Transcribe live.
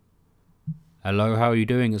Hello, how are you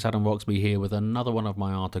doing? It's Adam Roxby here with another one of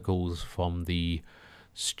my articles from the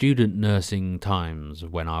Student Nursing Times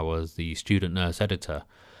when I was the student nurse editor.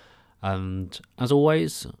 And as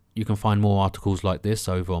always, you can find more articles like this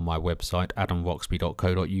over on my website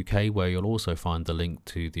adamroxby.co.uk, where you'll also find the link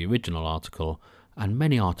to the original article and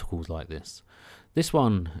many articles like this. This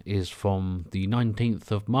one is from the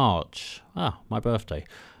 19th of March, my birthday,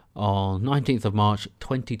 on 19th of March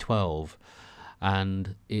 2012,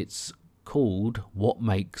 and it's called What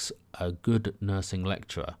Makes a Good Nursing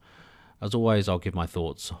Lecturer. As always, I'll give my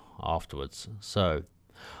thoughts afterwards. So,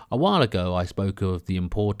 a while ago I spoke of the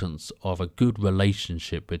importance of a good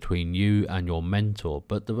relationship between you and your mentor,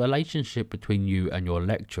 but the relationship between you and your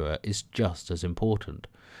lecturer is just as important.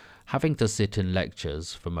 Having to sit in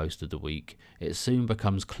lectures for most of the week, it soon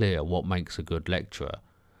becomes clear what makes a good lecturer.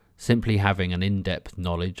 Simply having an in-depth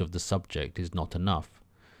knowledge of the subject is not enough.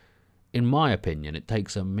 In my opinion, it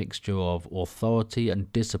takes a mixture of authority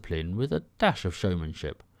and discipline with a dash of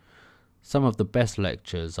showmanship. Some of the best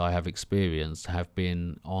lectures I have experienced have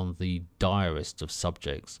been on the direst of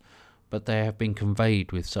subjects, but they have been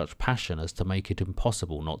conveyed with such passion as to make it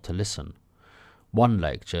impossible not to listen. One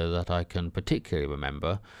lecture that I can particularly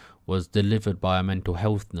remember was delivered by a mental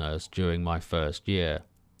health nurse during my first year.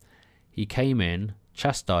 He came in,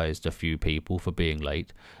 chastised a few people for being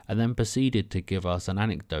late, and then proceeded to give us an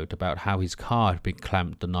anecdote about how his car had been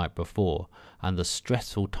clamped the night before and the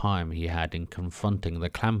stressful time he had in confronting the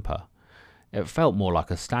clamper. It felt more like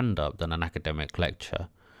a stand-up than an academic lecture.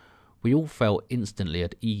 We all felt instantly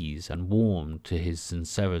at ease and warmed to his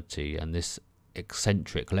sincerity and this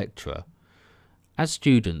eccentric lecturer. As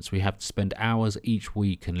students, we have to spend hours each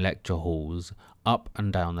week in lecture halls up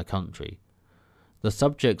and down the country. The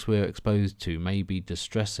subjects we're exposed to may be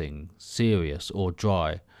distressing, serious, or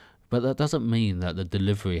dry, but that doesn't mean that the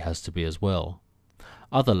delivery has to be as well.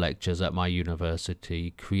 Other lecturers at my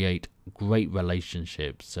university create great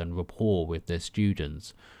relationships and rapport with their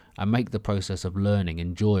students and make the process of learning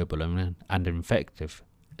enjoyable and effective.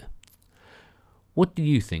 What do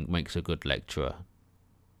you think makes a good lecturer?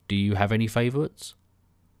 Do you have any favourites?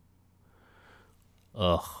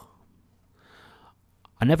 Ugh.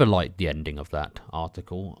 I never liked the ending of that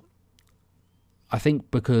article. I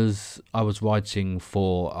think because I was writing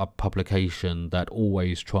for a publication that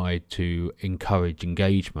always tried to encourage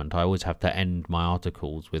engagement, I always have to end my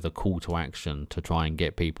articles with a call to action to try and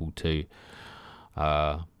get people to,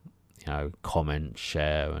 comment,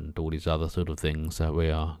 share, and all these other sort of things that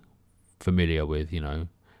we are familiar with.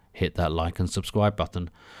 Hit that like and subscribe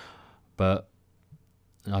button. But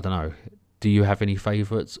I don't know. Do you have any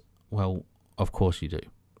favourites? Well, of course you do.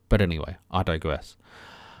 But anyway, I digress.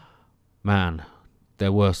 Man,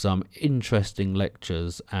 there were some interesting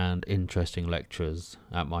lectures and interesting lecturers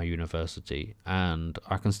at my university, and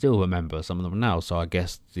I can still remember some of them now, so I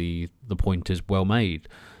guess the point is well made,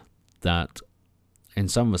 that in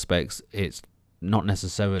some respects it's not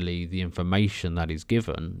necessarily the information that is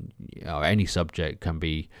given. Any subject can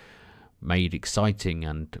be made exciting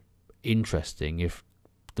and interesting if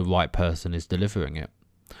the right person is delivering it.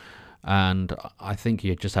 And I think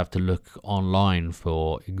you just have to look online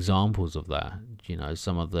for examples of that.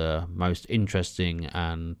 Some of the most interesting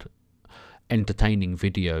and entertaining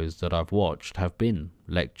videos that I've watched have been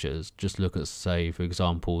lectures. Just look at, say, for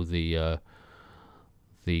example, the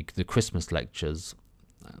Christmas lectures.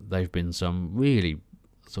 They've been some really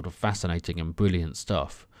sort of fascinating and brilliant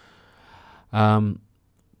stuff.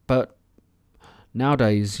 But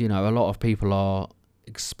nowadays, a lot of people are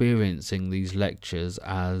experiencing these lectures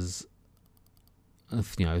as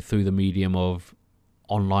through the medium of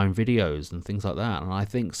online videos and things like that, and I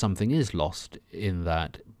think something is lost in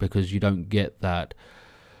that, because you don't get that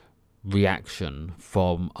reaction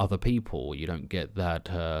from other people. You don't get that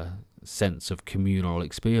sense of communal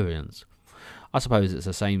experience. I suppose it's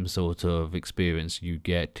the same sort of experience you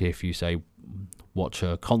get if you, say, watch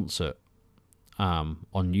a concert on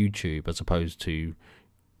YouTube as opposed to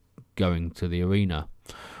going to the arena,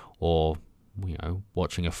 or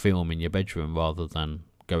watching a film in your bedroom rather than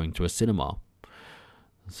going to a cinema.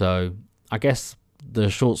 So I guess the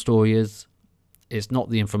short story is, it's not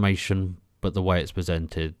the information but the way it's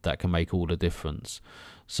presented that can make all the difference.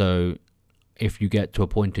 So if you get to a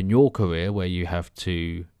point in your career where you have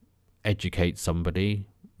to educate somebody,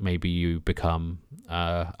 maybe you become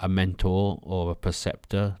a mentor or a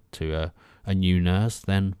preceptor to a new nurse,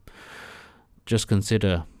 then just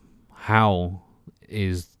consider how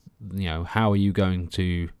are you going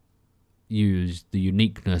to use the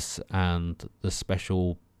uniqueness and the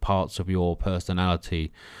special parts of your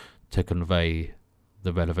personality to convey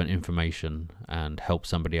the relevant information and help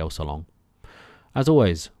somebody else along. As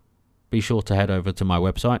always, Be sure to head over to my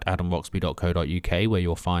website, adamroxby.co.uk, where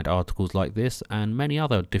you'll find articles like this and many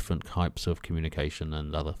other different types of communication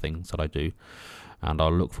and other things that I do. And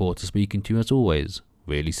I'll look forward to speaking to you as always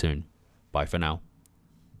really soon. Bye for now.